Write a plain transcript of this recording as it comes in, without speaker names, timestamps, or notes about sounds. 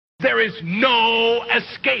There is no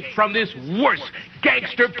escape from this worst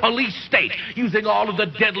gangster police state, using all of the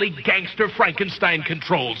deadly gangster Frankenstein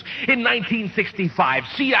controls. In 1965,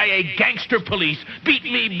 CIA gangster police beat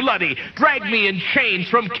me bloody, dragged me in chains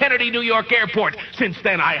from Kennedy, New York airport. Since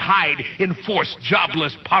then, I hide in forced,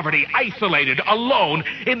 jobless poverty, isolated, alone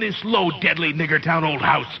in this low, deadly nigger-town old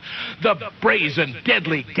house. The brazen,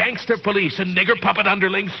 deadly gangster police and nigger puppet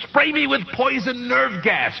underlings spray me with poison nerve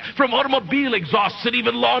gas from automobile exhausts and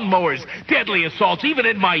even lawnmowers. Deadly assaults, even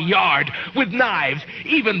in my yard, with knives,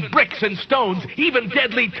 even bricks and stones, even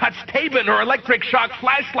deadly touch Tabin or electric shock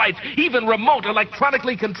flashlights, even remote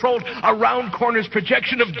electronically controlled around corners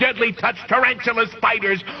projection of deadly touch tarantula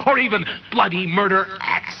spiders, or even bloody murder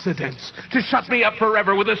accidents to shut me up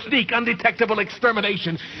forever with a sneak undetectable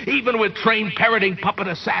extermination, even with trained parroting puppet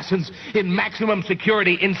assassins in maximum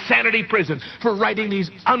security insanity prison for writing these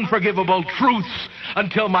unforgivable truths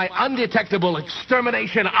until my undetectable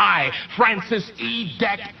extermination. I, Francis E.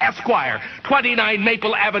 Deck, Esquire, 29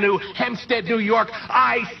 Maple Avenue, Hempstead, New York,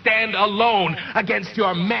 I stand alone against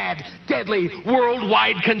your mad, deadly,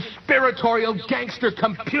 worldwide, conspiratorial, gangster,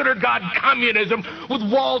 computer god communism with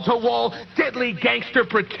wall-to-wall, deadly gangster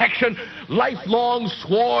protection, lifelong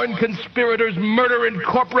sworn conspirators, murder,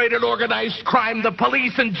 incorporated, organized crime, the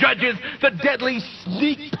police and judges, the deadly,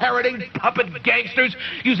 sneak-parroting puppet gangsters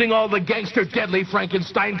using all the gangster, deadly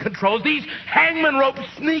Frankenstein controls. These hangman rope,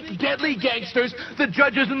 sneak, deadly gangsters, the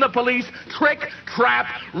judges and the police, trick, trap,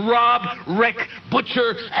 rob, wreck,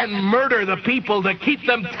 butcher, and murder the people to keep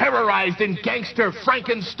them terrorized in gangster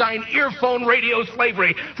Frankenstein earphone radio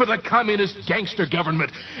slavery for the communist gangster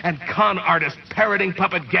government and con artist parroting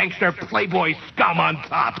puppet gangster playboy scum on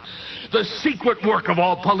top. The secret work of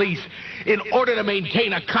all police in order to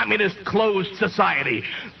maintain a communist closed society.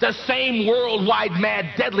 The same worldwide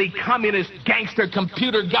mad, deadly communist gangster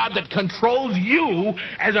computer god that controls you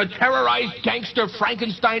as a terrorized gangster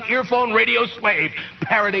Frankenstein earphone radio slave,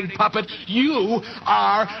 parroting puppet. You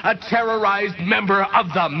are a terrorized member of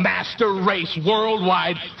the master race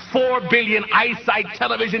worldwide, 4 billion eyesight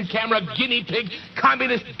television camera guinea pig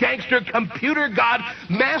communist gangster computer god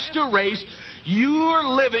master race. You're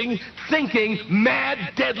living, thinking,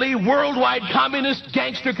 mad, deadly, worldwide communist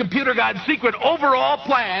gangster computer god secret overall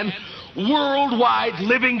plan, worldwide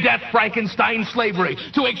living death Frankenstein slavery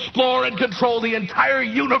to explore and control the entire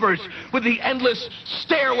universe with the endless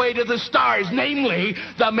stairway to the stars, namely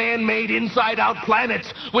the man-made inside-out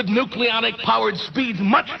planets with nucleonic powered speeds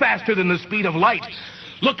much faster than the speed of light.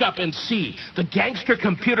 Look up and see the gangster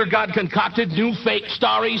computer god concocted new fake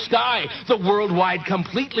starry sky, the worldwide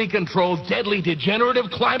completely controlled deadly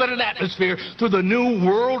degenerative climate and atmosphere through the new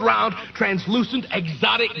world-round translucent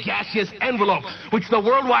exotic gaseous envelope, which the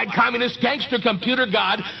worldwide communist gangster computer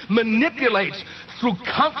god manipulates through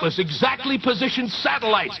countless exactly positioned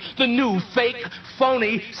satellites, the new fake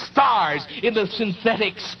phony stars in the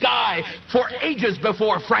synthetic sky. For ages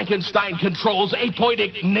before Frankenstein controls,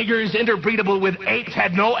 apoic niggers interbreedable with apes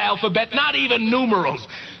had no alphabet, not even numerals.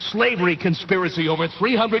 Slavery conspiracy over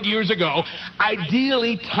 300 years ago.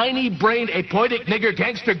 Ideally tiny-brained apoic nigger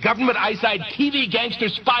gangster government eyesight TV gangster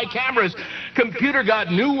spy cameras. Computer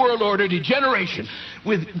god new world order degeneration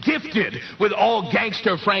gifted with all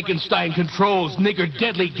gangster Frankenstein controls, nigger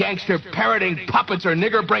deadly gangster parroting puppets or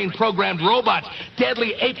nigger brain programmed robots,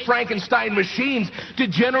 deadly ape Frankenstein machines,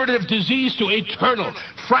 degenerative disease to eternal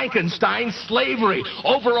Frankenstein slavery,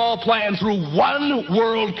 overall plan through one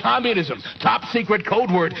world communism, top secret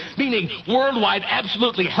code word, meaning worldwide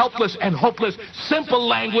absolutely helpless and hopeless, simple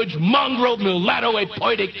language, mongrel mulatto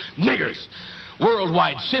apoic niggers.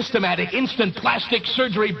 Worldwide, systematic, instant plastic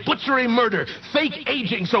surgery, butchery, murder, fake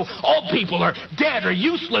aging, so all people are dead or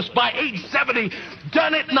useless by age 70.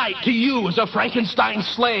 Done at night to you as a Frankenstein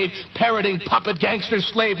slave, parroting puppet gangster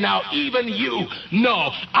slave. Now even you know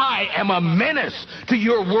I am a menace to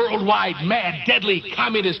your worldwide, mad, deadly,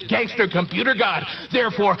 communist gangster computer god.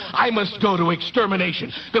 Therefore, I must go to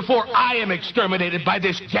extermination before I am exterminated by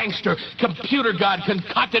this gangster computer god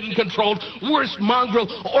concocted and controlled, worst mongrel,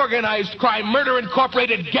 organized crime, murder,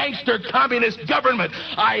 incorporated gangster communist government.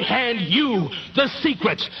 I hand you the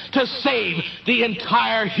secrets to save the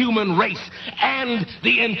entire human race and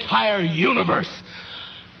the entire universe.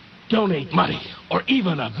 Donate money or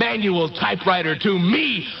even a manual typewriter to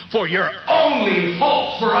me for your only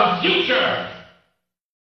hope for a future.